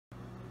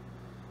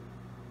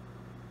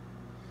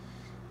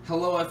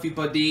Hello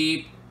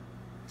everybody,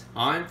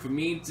 time for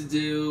me to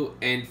do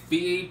a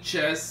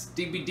VHS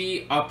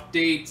DVD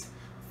update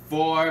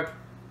for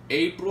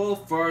April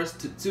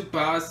 1st,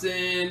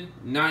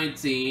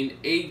 2019,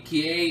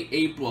 aka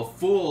April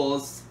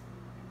Fools.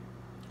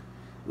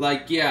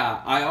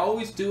 I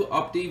always do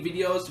update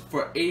videos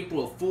for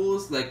April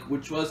Fools,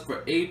 which was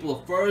for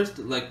April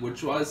 1st,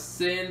 which was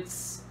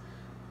since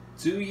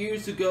 2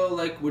 years ago,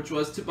 which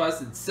was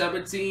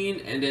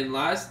 2017, and then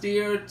last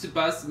year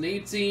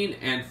 2018,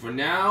 and for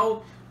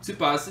now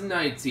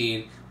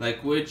 2019,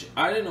 which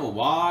I don't know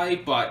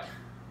why, but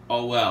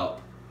oh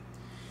well.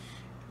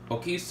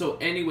 Okay, so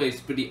anyways,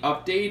 for the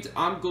update,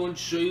 I'm going to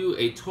show you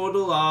a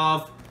total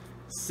of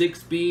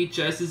 6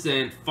 VHSs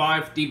and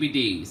 5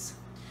 DVDs.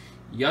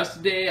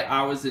 Yesterday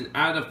I was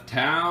out of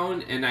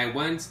town and I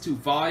went to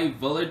Valley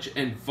Village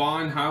and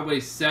Vaughan Highway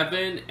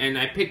 7 and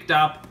I picked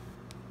up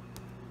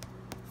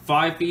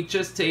 5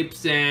 VHS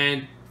tapes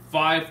and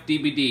 5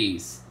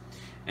 DVDs.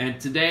 And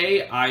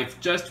today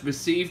I've just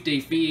received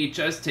a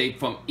VHS tape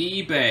from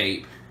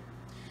eBay.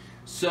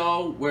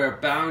 So we're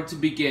bound to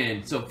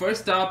begin. So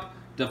first up,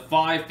 the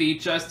 5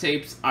 VHS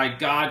tapes I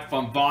got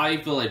from Valley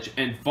Village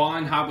and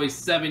Vaughan Highway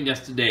 7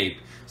 yesterday.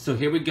 So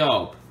here we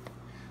go.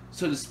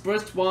 So this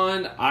first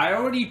one I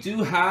already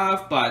do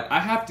have, but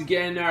I have to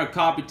get another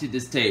copy to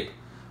this tape.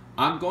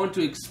 I'm going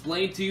to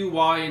explain to you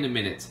why in a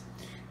minute.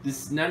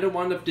 This is another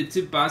one of the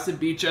 2000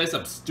 VHS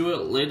of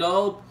Stuart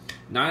Little,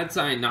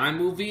 1999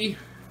 movie,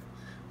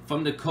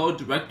 from the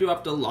co-director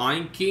of The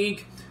Lion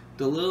King.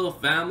 The little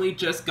family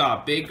just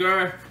got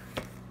bigger.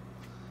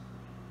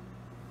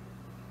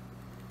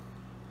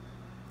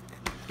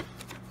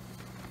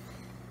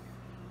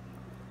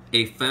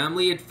 A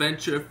family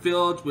adventure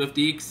filled with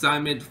the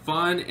excitement,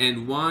 fun,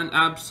 and one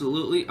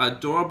absolutely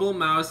adorable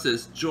mouse,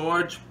 says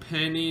George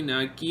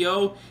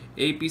Pinocchio,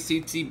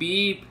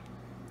 ABCTB.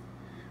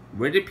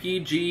 Rated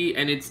PG,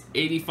 and it's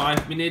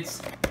 85 minutes.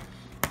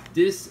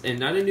 This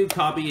another new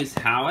copy is,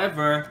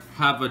 however,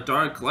 have a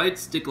dark light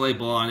stick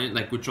label on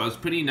it, which was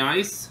pretty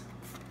nice.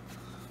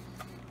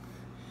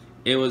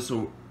 It was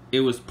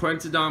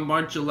printed on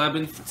March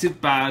 11th,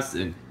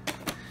 2000.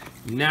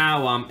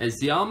 Now,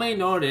 as y'all may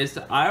notice,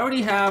 I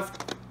already have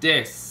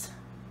this.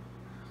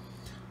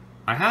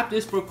 I have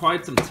this for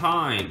quite some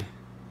time.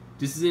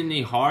 This is in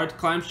a hard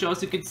clamshell,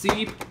 as you can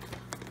see.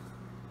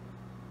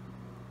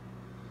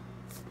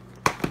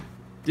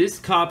 This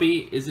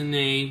copy is in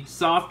a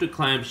softer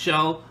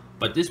clamshell,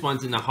 but this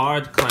one's in a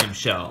hard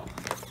clamshell.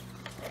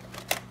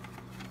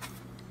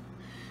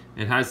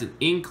 It has an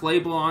ink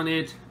label on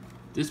it.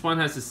 This one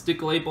has a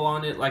stick label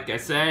on it, like I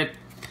said.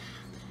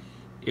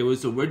 It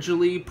was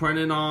originally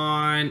printed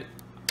on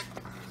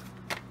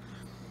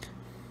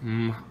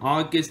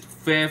August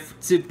 5th,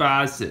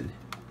 2000.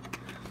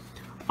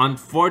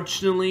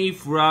 Unfortunately,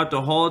 throughout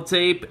the whole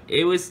tape,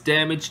 it was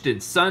damaged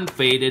and sun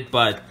faded,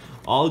 but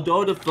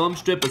although the film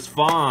strip is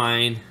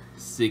fine,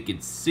 so you can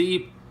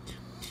see,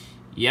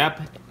 yep,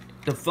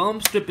 the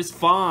film strip is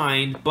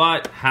fine,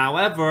 but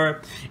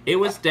however, it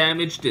was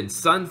damaged and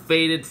sun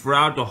faded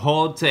throughout the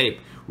whole tape.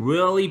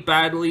 Really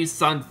badly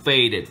sun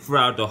faded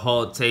throughout the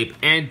whole tape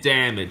and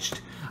damaged.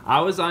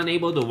 I was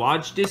unable to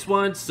watch this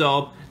one,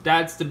 so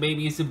that's the main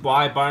reason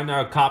why I bought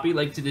another copy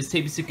to this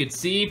tape, as you can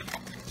see.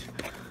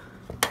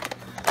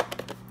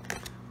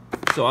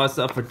 So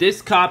also for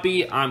this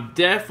copy, I'm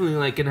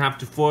definitely gonna have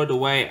to throw it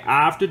away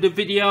after the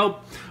video.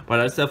 But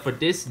also for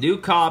this new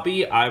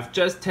copy, I've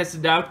just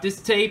tested out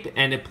this tape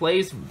and it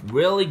plays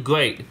really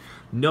great.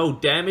 No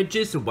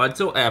damages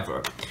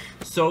whatsoever.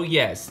 So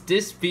yes,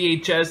 this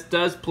VHS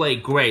does play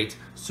great.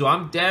 So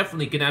I'm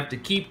definitely gonna have to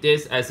keep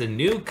this as a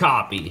new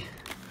copy.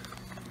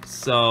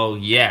 So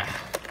yeah.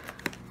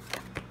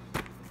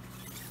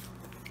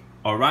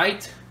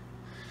 Alright.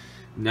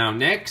 Now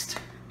next,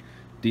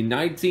 the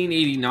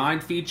 1989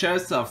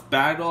 VHS of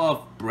Battle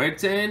of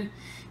Britain,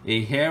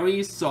 a Harry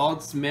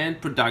Saltzman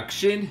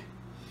production,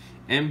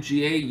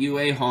 MGA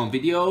UA home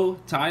video,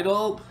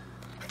 title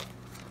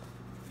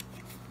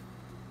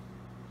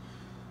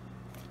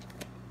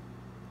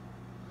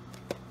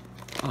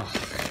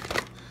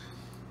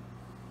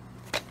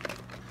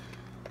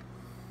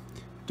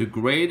The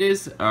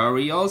Greatest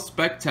Aerial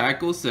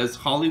Spectacle, says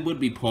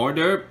Hollywood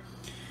Reporter.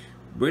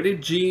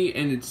 Rated G,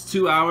 and it's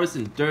 2 hours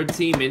and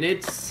 13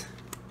 minutes.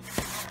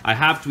 I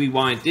have to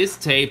rewind this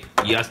tape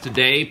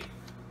yesterday.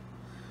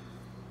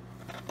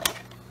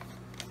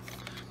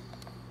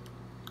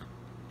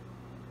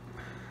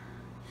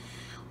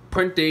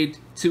 Print date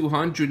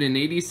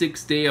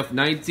 286th day of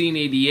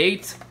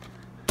 1988.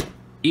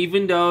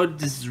 Even though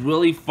this is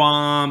really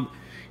from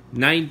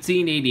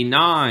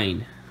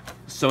 1989,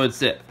 so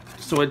it's a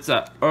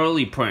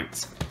early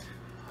print.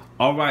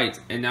 Alright,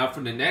 and now for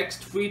the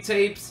next 3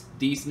 tapes.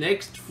 These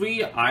next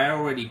 3, I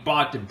already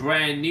bought the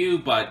brand new,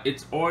 but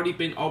it's already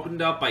been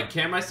opened up by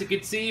camera, as you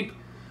can see.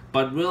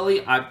 But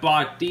really, I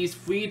bought these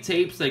 3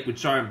 tapes,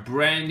 which are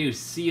brand new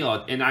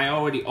sealed, and I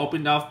already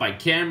opened up by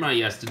camera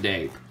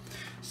yesterday.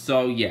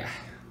 So yeah.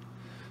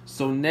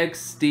 So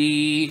next,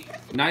 the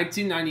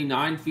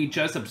 1999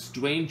 VHS of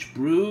Strange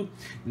Brew,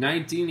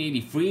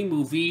 1983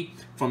 movie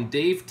from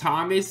Dave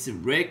Thomas,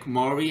 Rick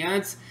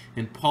Moranis,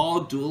 and Paul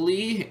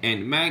Dooley,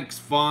 and Max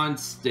von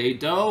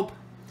Sydow.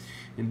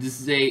 And this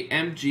is a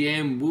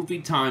MGM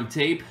movie time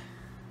tape.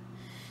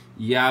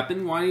 Yeah, I've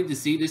been wanting to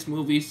see this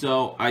movie,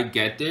 so I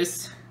get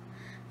this.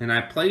 And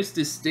I placed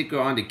this sticker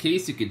on the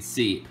case you can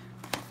see.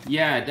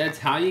 Yeah, that's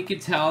how you can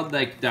tell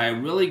like that I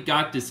really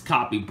got this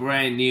copy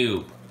brand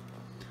new.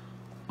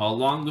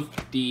 Along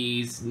with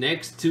these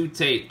next two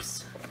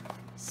tapes.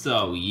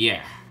 So,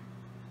 yeah.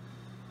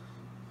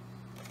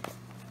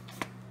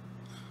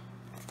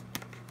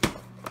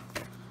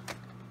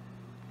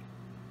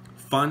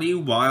 Funny,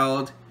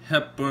 wild,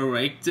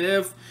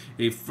 hyperactive,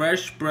 a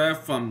fresh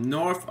breath from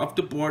north of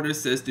the border,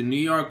 says the New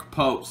York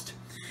Post.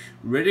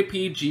 Rated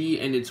PG,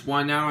 and it's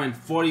 1 hour and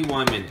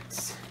 41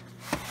 minutes.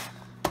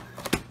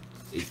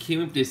 It came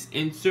with this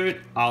insert.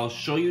 I'll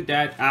show you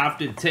that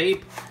after the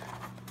tape.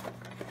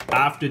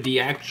 After the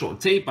actual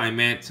tape, I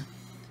meant.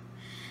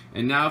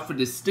 And now for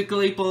the sticker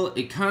label,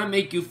 it kind of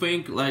make you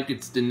think like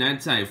it's the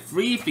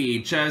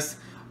 1993 VHS,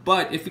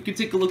 but if you could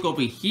take a look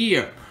over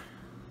here,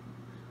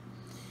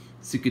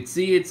 so you can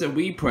see it's a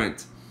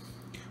reprint.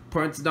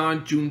 Printed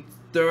on June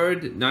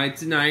 3rd,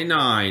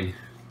 1999.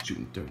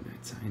 June 3rd,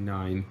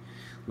 1999.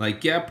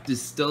 Like, yep, this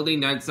is still the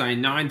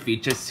 1999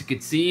 VHS, you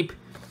can see.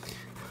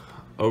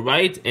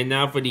 Alright, and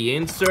now for the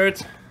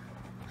insert.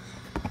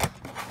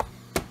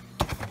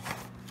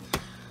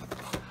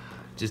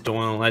 Just don't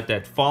want to let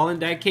that fall in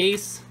that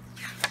case.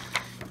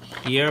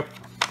 Here.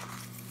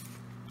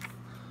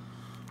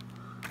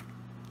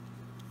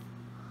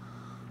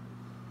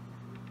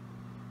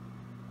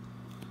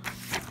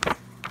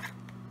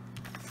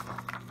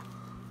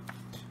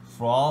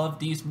 For all of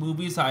these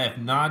movies, I have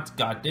not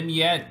got them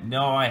yet.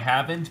 No, I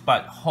haven't,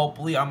 but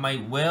hopefully I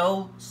might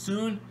will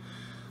soon.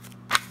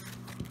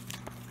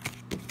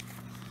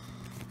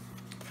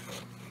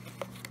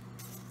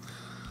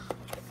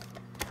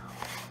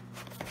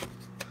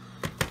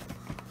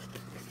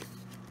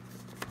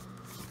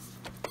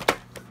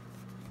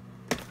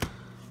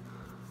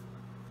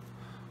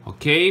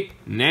 Okay,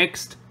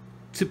 next,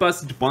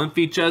 2001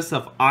 features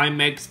of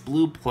IMAX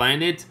Blue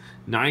Planet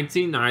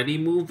 1990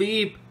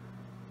 movie.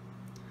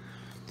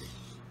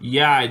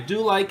 Yeah, I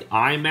do like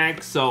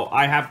IMAX, so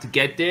I have to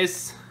get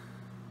this.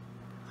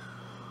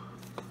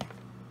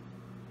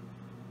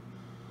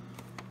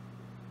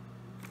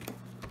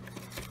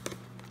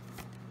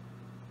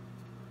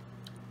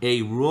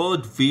 A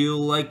world view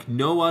like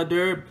no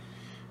other.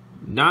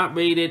 Not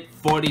rated,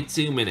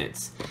 42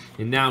 minutes.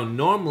 And now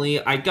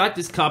normally I got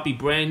this copy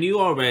brand new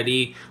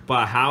already,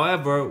 but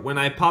however when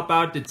I pop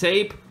out the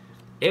tape,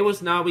 it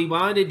was not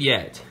rewinded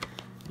yet.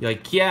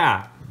 Like,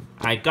 yeah,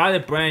 I got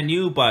it brand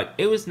new, but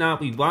it was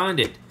not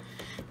rewinded.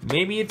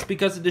 Maybe it's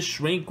because of the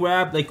shrink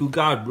wrap, like who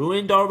got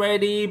ruined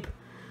already.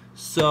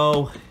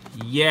 So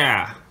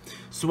yeah,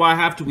 so I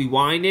have to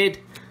rewind it.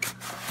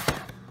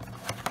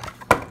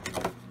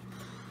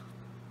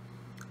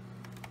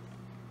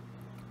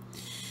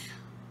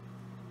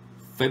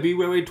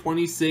 February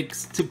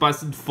 26,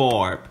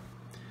 2004.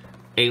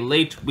 A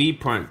late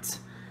reprint.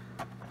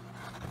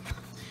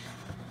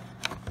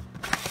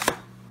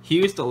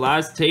 Here's the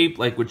last tape,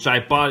 like which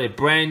I bought it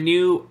brand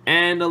new,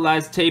 and the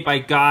last tape I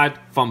got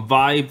from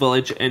Valley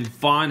Village and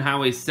Fun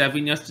Highway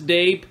 7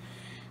 yesterday.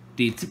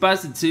 The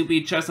 2002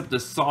 VHS of the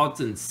Salt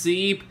and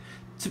Sea.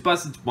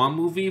 2001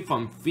 movie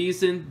from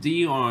Vincent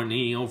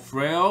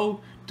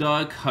D'Onofrio,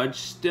 Doug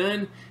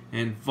Hudson,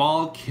 and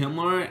Val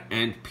Kilmer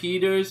and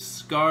Peter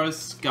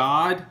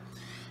Skarsgård.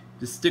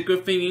 The sticker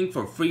thinking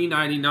for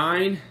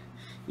 $3.99.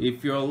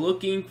 If you're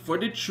looking for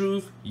the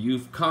truth,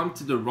 you've come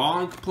to the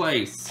wrong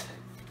place.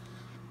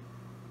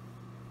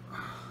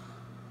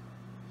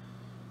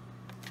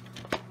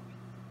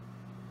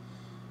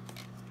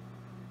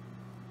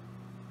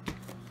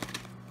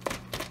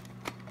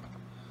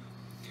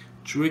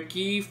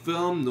 Tricky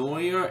film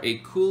noir, a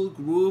cool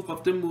groove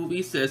of the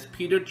movie, says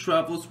Peter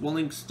Travels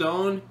Rolling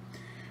Stone.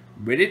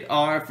 Rated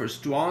R for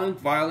strong,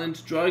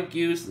 violent, drug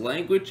use,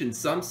 language, and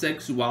some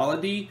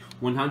sexuality.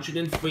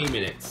 103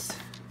 minutes.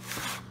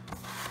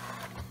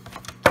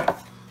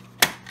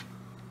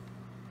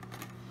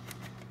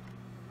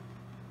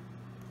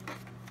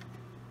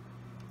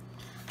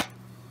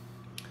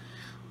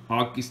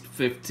 August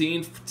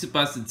 15th,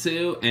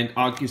 2002, and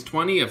August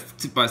 20th,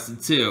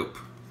 2002.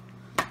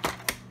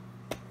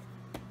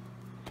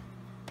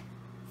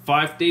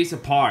 5 days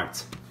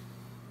apart.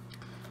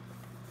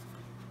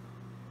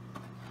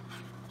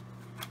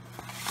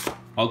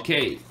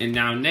 Okay, and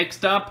now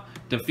next up,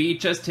 the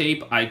VHS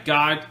tape I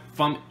got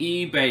from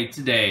eBay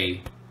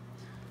today.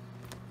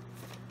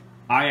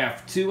 I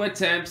have 2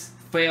 attempts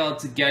failed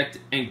to get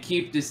and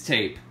keep this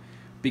tape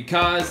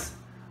because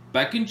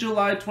back in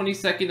July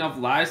 22nd of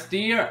last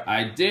year,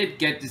 I did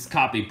get this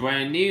copy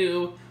brand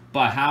new,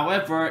 but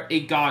however,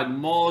 it got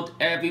mold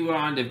everywhere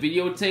on the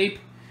videotape.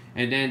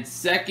 And then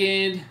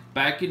second,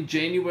 back in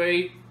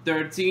January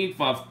 13th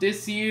of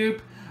this year,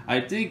 I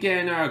did get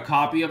another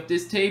copy of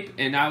this tape,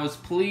 and I was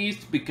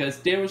pleased because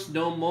there was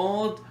no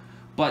mold,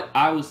 but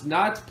I was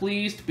not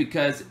pleased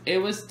because it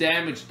was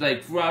damaged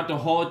like throughout the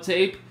whole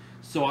tape.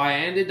 So I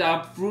ended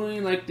up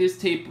throwing like this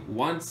tape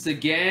once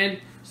again.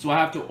 So I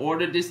have to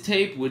order this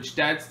tape, which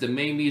that's the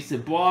main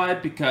reason why,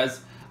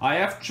 because I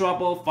have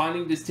trouble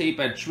finding this tape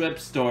at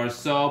thrift stores.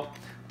 So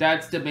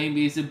that's the main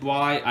reason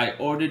why I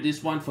ordered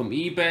this one from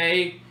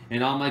eBay,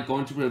 and I'm like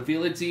going to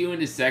reveal it to you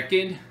in a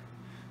second.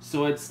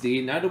 So it's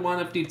another one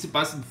of the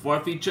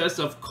 2004 features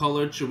of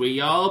Color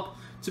Trial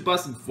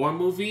 2004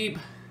 movie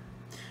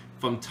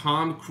from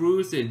Tom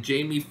Cruise and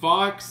Jamie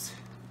Foxx.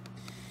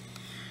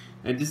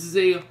 And this is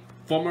a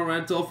former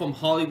rental from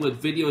Hollywood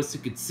Video, as you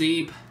can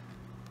see.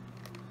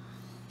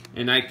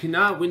 And I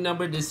cannot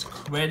remember this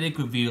critic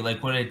review,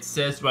 like what it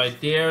says right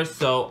there,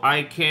 so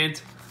I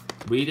can't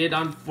read it,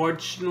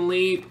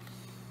 unfortunately.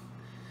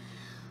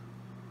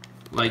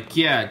 Like,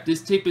 yeah,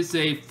 this tape is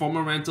a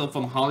former rental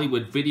from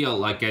Hollywood Video,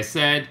 like I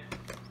said.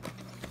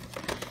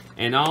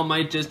 And I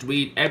might just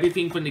read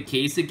everything from the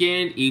case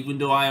again, even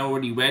though I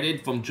already read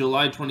it from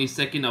July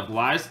 22nd of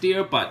last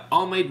year, but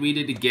I might read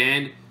it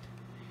again.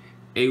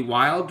 A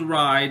Wild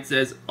Ride,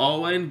 says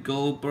Owen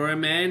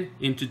Goldberman,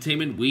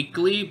 Entertainment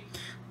Weekly.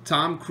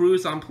 Tom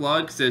Cruise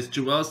Unplugged, says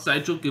Joel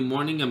Sidgel, Good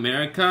Morning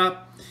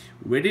America.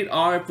 Rated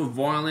R for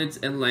violence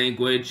and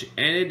language,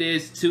 and it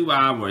is 2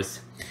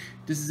 hours.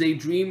 This is a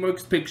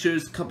DreamWorks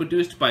Pictures,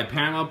 co-produced by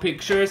Paramount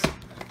Pictures.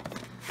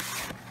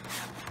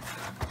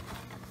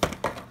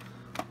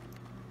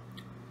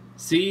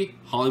 See,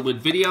 Hollywood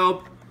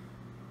Video.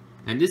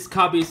 And this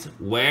copy's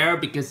rare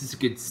because, as you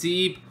can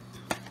see,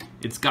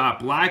 it's got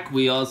black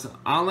wheels.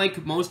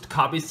 Unlike most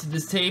copies to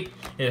this tape,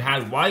 it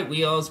had white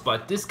wheels,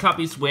 but this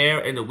copy's rare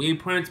in the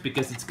reprint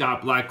because it's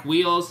got black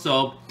wheels.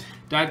 So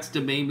that's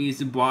the main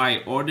reason why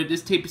I ordered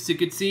this tape, as you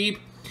can see.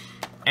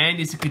 And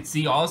as you can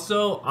see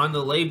also on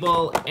the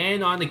label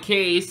and on the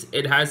case,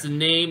 it has a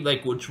name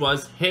like which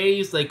was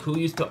Hayes, like who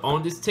used to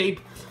own this tape,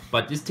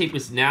 but this tape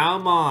is now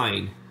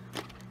mine.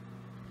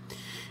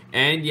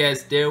 And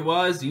yes, there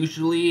was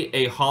usually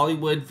a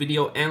Hollywood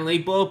Video end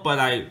label, but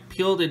I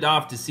peeled it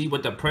off to see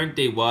what the print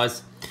date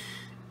was.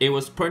 It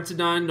was printed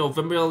on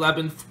November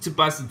 11th,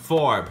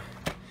 2004.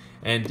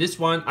 And this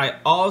one I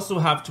also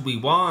have to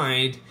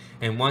rewind,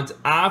 and once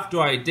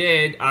after I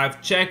did,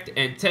 I've checked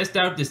and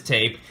tested out this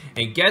tape,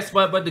 and guess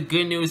what the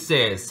good news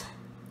is?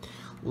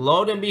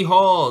 Lo and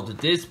behold,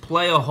 this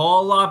play a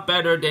whole lot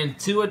better than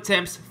 2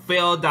 attempts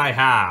failed I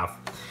have.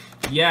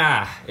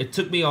 Yeah, it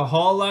took me a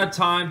whole lot of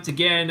time to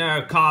get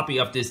another copy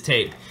of this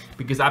tape,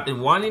 because I've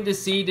been wanting to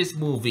see this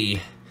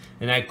movie,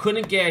 and I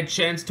couldn't get a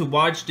chance to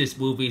watch this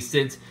movie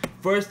since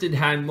first it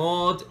had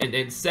mold, and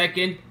then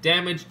second,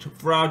 damaged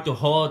throughout the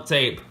whole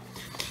tape.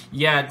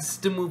 Yeah, this is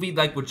the movie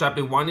like which I've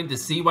been wanting to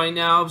see right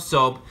now,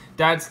 so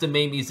that's the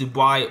main reason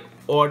why I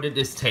ordered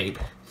this tape.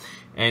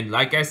 And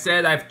like I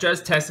said, I've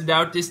just tested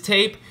out this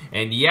tape,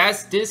 and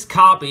yes, this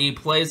copy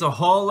plays a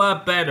whole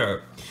lot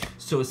better.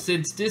 So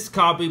since this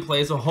copy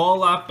plays a whole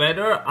lot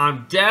better,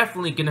 I'm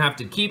definitely gonna have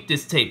to keep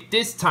this tape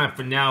this time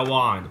from now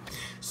on.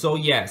 So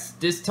yes,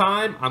 this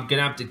time I'm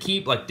gonna have to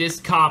keep like this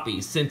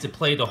copy since it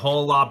played a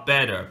whole lot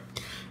better.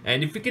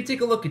 And if you can take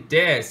a look at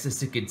this,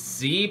 as you can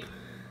see,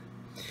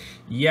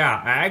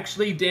 yeah, I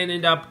actually did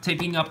end up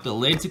taping up the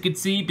lid, you can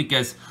see,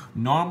 because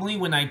normally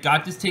when I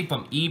got this tape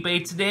from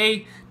eBay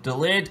today, the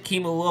lid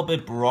came a little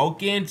bit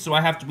broken, so I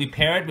have to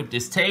repair it with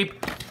this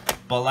tape.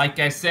 But like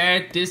I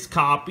said, this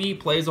copy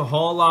plays a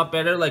whole lot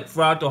better like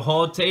throughout the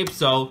whole tape,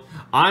 so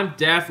I'm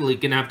definitely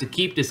gonna have to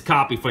keep this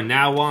copy from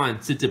now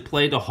on since it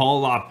played a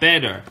whole lot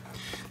better.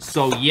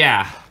 So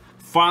yeah,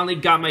 finally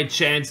got my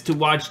chance to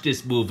watch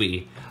this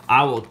movie.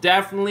 I will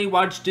definitely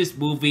watch this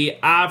movie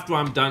after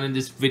I'm done in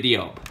this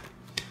video.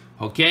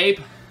 Okay,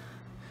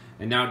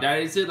 and now that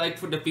is it like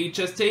for the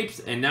VHS tapes,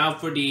 and now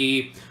for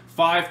the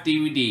 5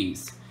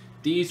 DVDs.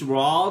 These were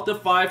all the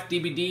 5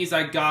 DVDs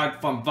I got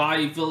from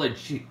Value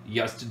Village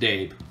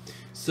yesterday.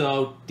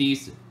 So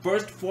these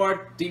first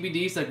 4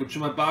 DVDs, like which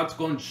I'm about to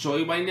go and show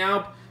you right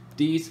now,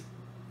 these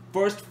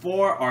first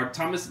 4 are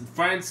Thomas and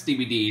Friends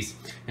DVDs,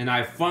 and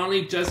I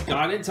finally just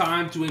got in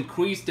time to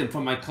increase them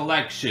for my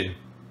collection.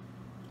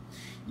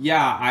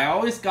 Yeah, I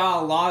always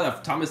got a lot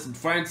of Thomas and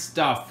Friends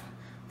stuff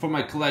for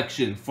my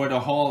collection for the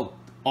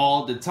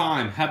all the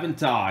time,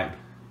 haven't I?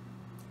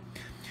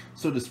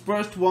 So this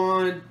first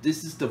one,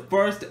 this is the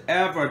first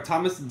ever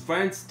Thomas and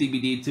Friends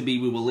DVD to be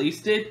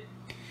released.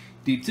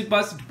 The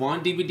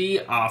 2001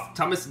 DVD of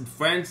Thomas and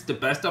Friends, The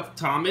Best of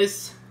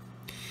Thomas,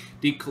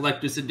 the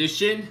collector's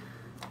edition.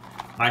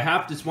 I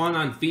have this one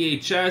on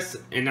VHS,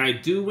 and I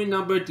do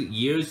remember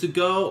years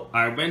ago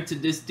I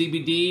rented this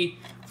DVD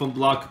from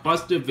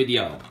Blockbuster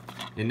Video,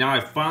 and now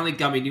I finally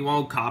got my new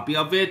own copy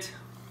of it.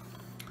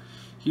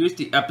 Here's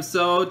the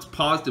episodes.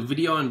 Pause the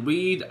video and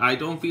read. I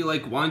don't feel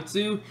like want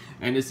to.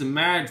 And as a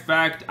matter of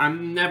fact,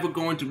 I'm never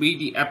going to read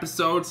the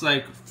episodes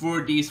like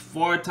for these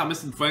 4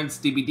 Thomas and Friends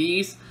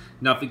DVDs.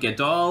 Nothing at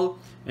all.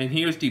 And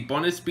here's the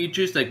bonus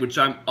features like which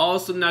I'm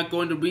also not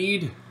going to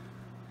read.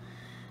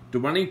 The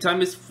running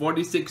time is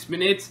 46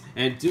 minutes,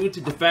 and due to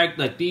the fact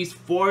like these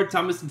 4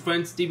 Thomas and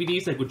Friends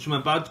DVDs, like which I'm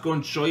about to go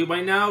and show you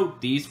right now,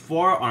 these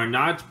 4 are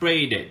not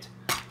braided.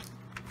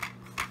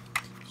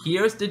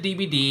 Here's the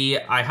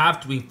DVD. I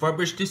have to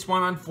refurbish this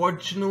one,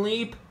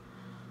 unfortunately.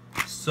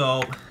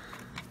 So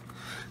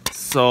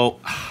hold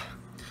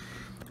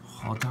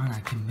on, I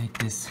can make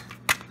this.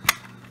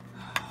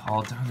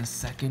 Hold on a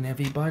second,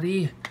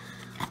 everybody.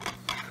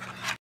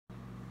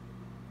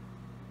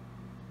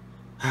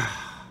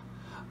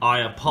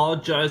 I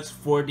apologize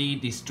for the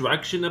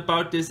distraction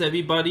about this,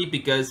 everybody,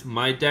 because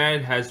my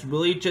dad has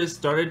really just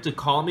started to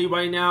call me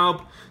right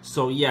now.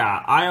 So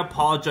yeah, I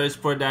apologize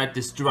for that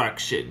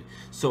distraction.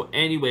 So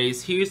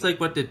anyways, here's like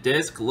what the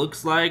disc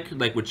looks like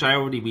which I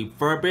already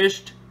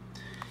refurbished.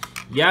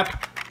 Yep,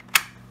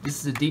 this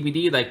is a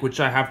DVD like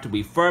which I have to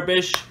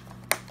refurbish.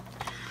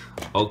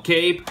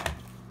 Okay,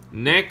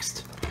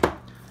 next.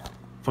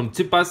 From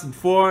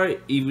 2004,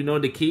 even though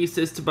the case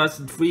says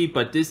 2003,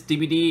 but this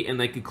DVD and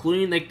like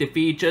including like the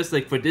VHS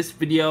like for this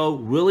video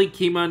really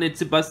came out in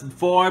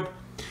 2004.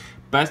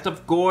 Best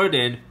of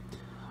Gordon,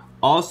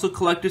 also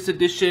collector's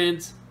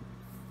editions.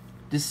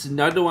 This is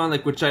another one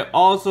like which I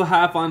also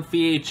have on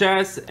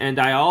VHS, and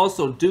I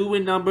also do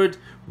remembered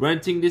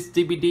renting this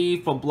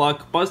DVD from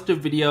Blockbuster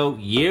Video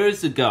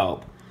years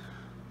ago.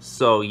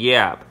 So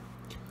yeah,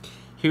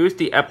 here's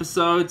the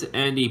episodes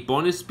and the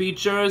bonus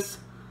features.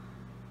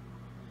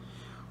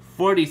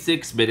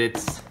 46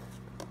 minutes.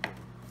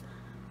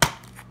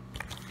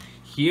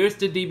 Here's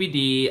the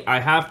DVD.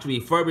 I have to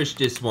refurbish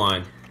this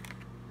one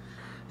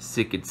so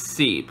you can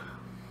see.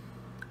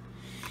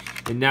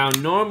 And now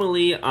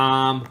normally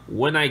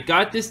when I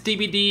got this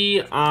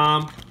DVD,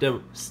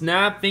 the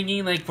snap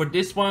thingy like for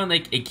this one,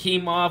 like it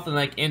came off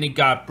and it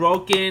got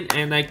broken,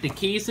 and like the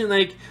casing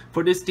like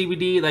for this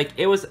DVD, like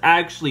it was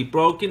actually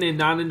broken and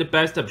not in the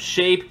best of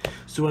shape.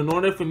 So in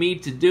order for me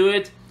to do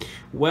it,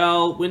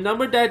 well,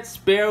 remember that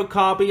spare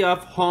copy of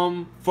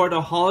Home for the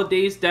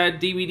Holidays,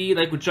 that DVD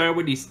like which I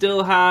already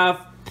still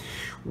have?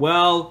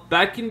 Well,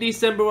 back in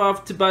December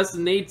of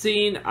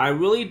 2018, I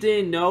really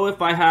didn't know if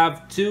I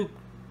have 2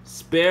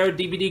 spare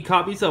DVD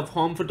copies of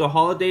Home for the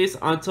Holidays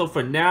until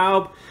for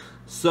now.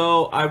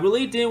 So I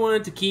really didn't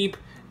want to keep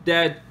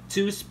that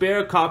 2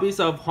 spare copies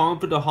of Home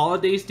for the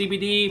Holidays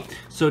DVD.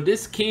 So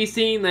this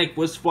casing like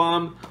was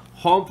from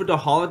Home for the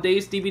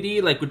Holidays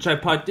DVD, like which I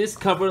put this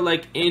cover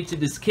like into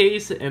this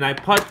case, and I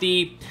put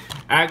the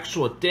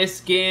actual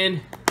disc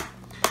in.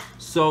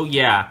 So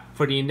yeah,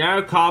 for the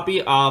entire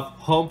copy of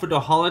Home for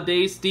the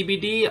Holidays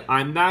DVD,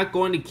 I'm not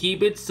going to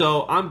keep it,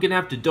 so I'm gonna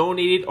have to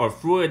donate it or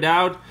throw it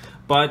out.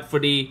 But for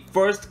the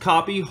first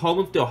copy,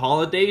 Home for the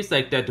Holidays,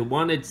 like that, the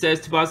one that says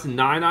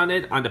 2009 on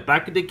it, on the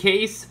back of the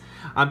case,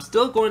 I'm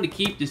still going to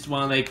keep this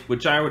one, like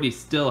which I already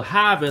still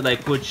have it,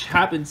 like which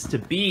happens to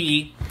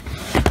be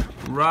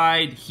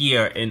right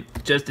here. And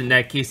just in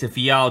that case, if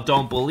y'all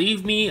don't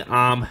believe me,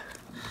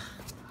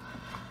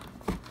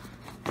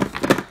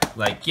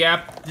 like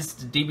yep, this is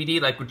the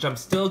DVD like which I'm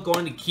still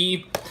going to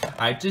keep.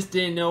 I just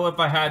didn't know if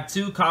I had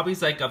 2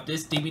 copies like of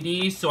this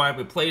DVD, so I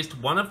replaced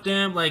one of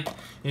them like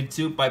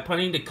into by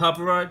putting the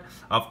cover art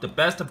of the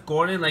Best of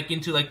Gordon like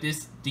into like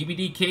this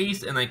DVD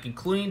case, and like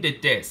including the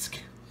disc.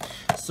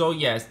 So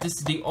yes, this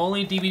is the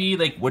only DVD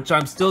like which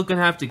I'm still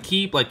gonna have to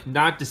keep, like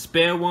not the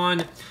spare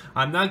one.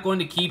 I'm not going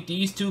to keep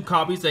these 2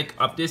 copies like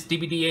of this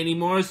DVD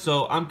anymore,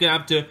 so I'm gonna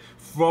have to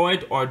throw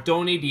it or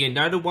donate the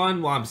another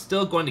one. Well, I'm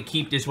still going to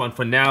keep this one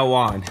from now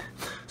on.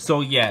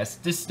 So yes,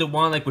 this is the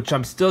one like which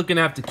I'm still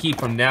gonna have to keep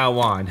from now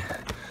on.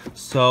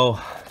 So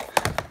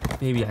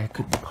maybe I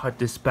could put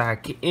this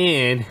back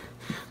in,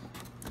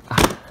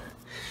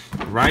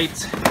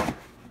 right?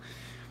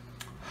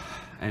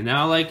 And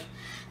now like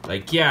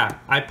yeah,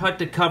 I put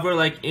the cover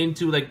like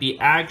into like the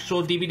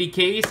actual DVD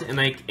case, and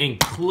like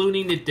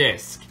including the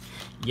disc.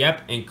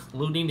 Yep,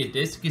 including the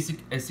disc,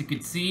 as you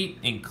can see,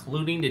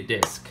 including the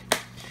disc.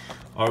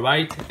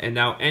 Alright, and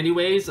now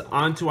anyways,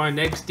 on to our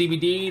next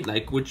DVD,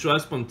 like which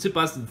was from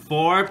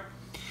 2004.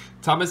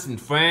 Thomas and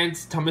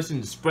Friends, Thomas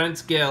and his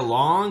Friends Get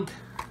Along.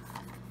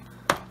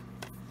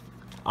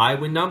 I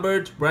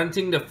remembered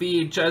renting the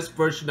VHS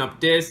version of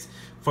this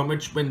from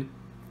Richmond.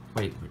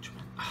 Wait,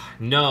 Richmond.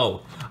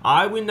 No,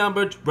 I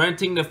remembered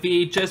renting the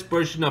VHS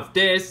version of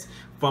this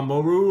from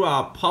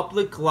Aurora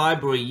Public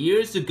Library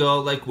years ago,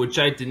 like which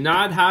I did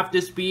not have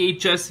this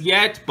VHS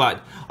yet,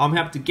 but I'm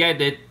gonna have to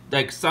get it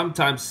like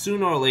sometime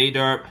sooner or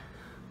later.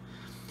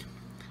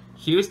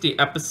 Here's the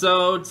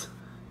episodes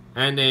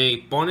and a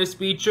bonus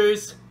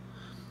features.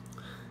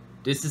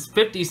 This is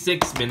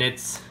 56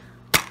 minutes.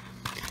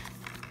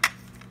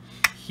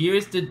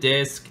 Here's the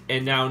disc,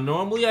 and now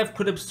normally I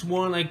could have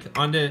sworn like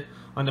on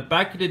the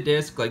back of the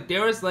disc, like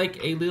there is like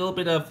a little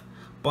bit of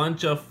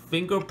bunch of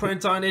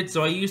fingerprints on it,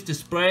 so I used to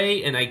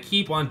spray and I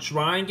keep on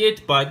trying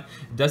it, but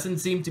it doesn't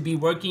seem to be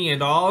working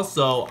at all,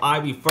 so I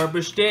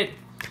refurbished it.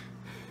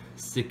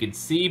 So you can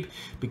see,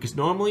 because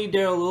normally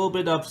there are a little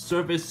bit of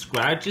surface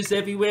scratches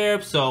everywhere,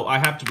 so I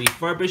have to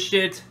refurbish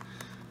it.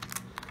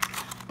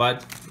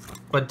 But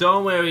But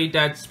don't worry,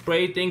 that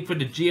spray thing for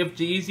the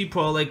GFG Easy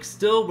Pro like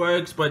still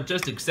works, but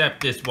just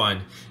accept this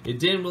one. It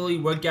didn't really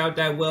work out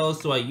that well,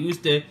 so I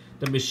used the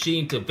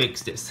machine to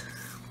fix this.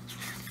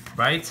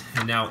 Right?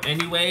 And now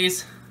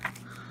anyways,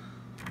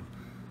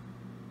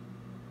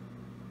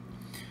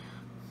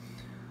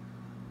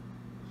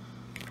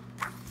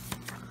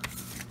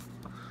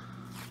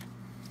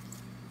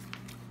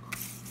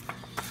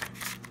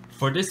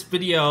 for this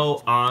video,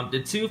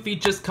 the two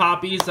features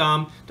copies,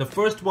 the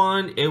first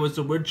one, it was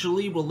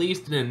originally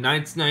released in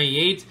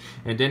 1998,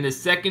 and then the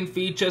second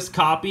features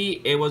copy,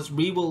 it was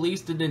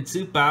re-released in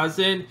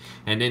 2000,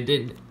 and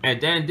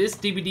then this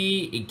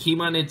DVD, it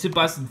came out in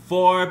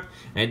 2004,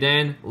 and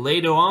then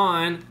later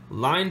on,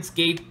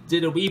 Lionsgate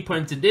did a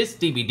reprint of this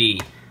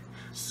DVD.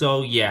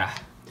 So yeah.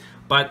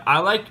 But I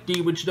like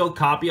the original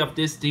copy of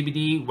this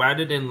DVD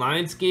rather than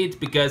Lionsgate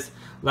because,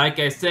 like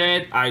I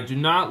said, I do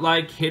not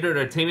like Hit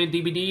Entertainment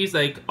DVDs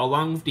like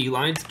along with the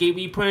Lionsgate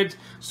reprint,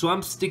 so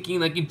I'm sticking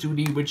like into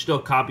the original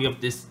copy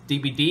of this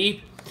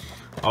DVD.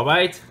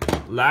 Alright,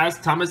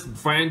 last Thomas and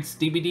Friends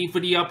DVD for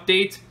the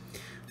update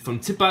from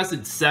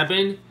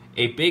 2007,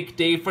 A Big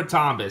Day for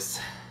Thomas.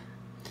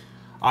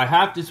 I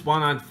have this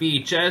one on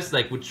VHS,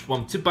 like which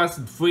from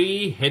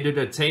 2003, Hit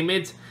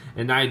Entertainment.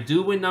 And I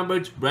do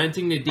remember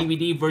renting the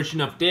DVD version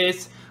of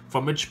this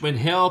from Richmond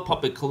Hill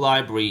Public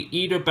Library,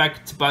 either back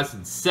in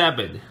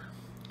 2007.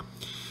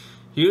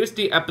 Here's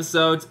the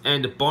episodes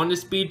and the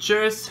bonus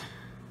features.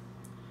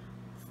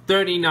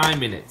 39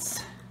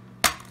 minutes.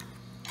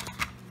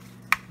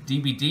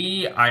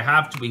 DVD, I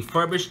have to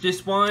refurbish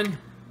this one.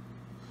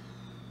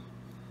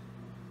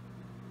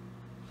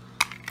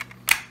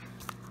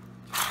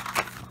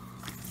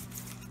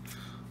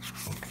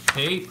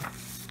 Okay.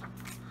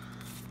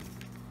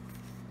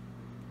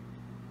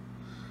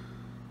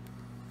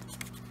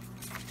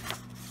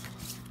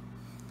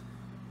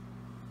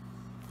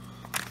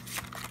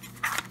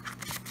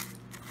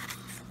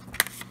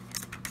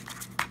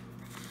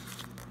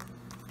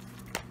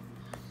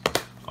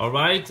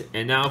 Alright,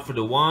 and now for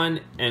the one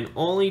and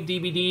only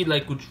DVD,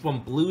 like which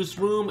from Blues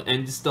Room,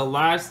 and this is the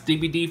last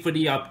DVD for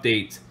the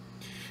update.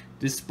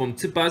 This is from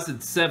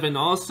 2007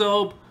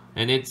 also,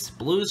 and it's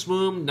Blues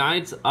Room,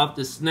 Knights of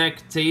the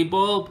Snack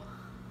Table.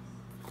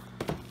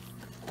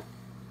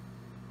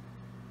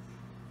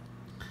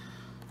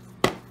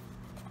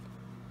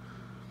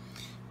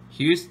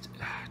 Here's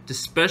the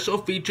special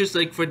features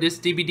like for this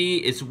DVD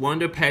is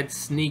Wonder Pet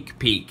Sneak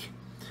Peek.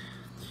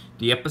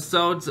 The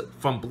episodes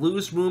from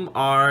Blues Room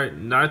are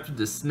Night of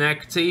the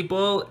Snack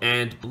Table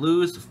and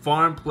Blues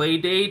Farm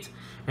Playdate.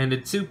 And the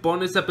two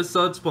bonus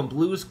episodes from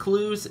Blues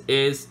Clues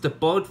is The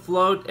Boat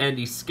Float and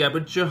The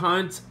Scavenger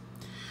Hunt.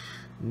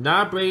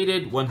 Not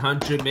rated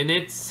 100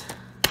 minutes.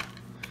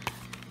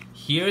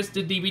 Here's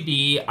the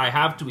DVD. I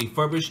have to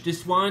refurbish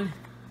this one.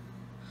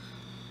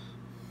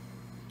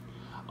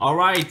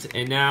 Alright,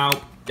 and now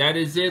that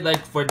is it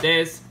like for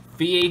this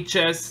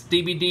VHS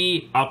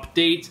DVD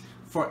update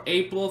for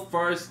April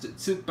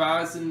 1st,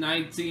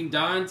 2019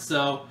 done.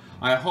 So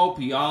I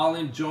hope y'all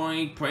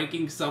enjoying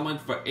pranking someone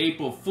for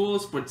April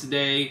Fools for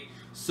today.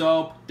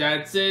 So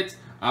that's it.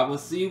 I will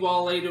see you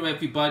all later,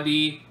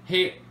 everybody.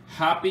 Hey,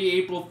 happy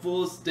April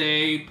Fool's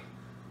Day.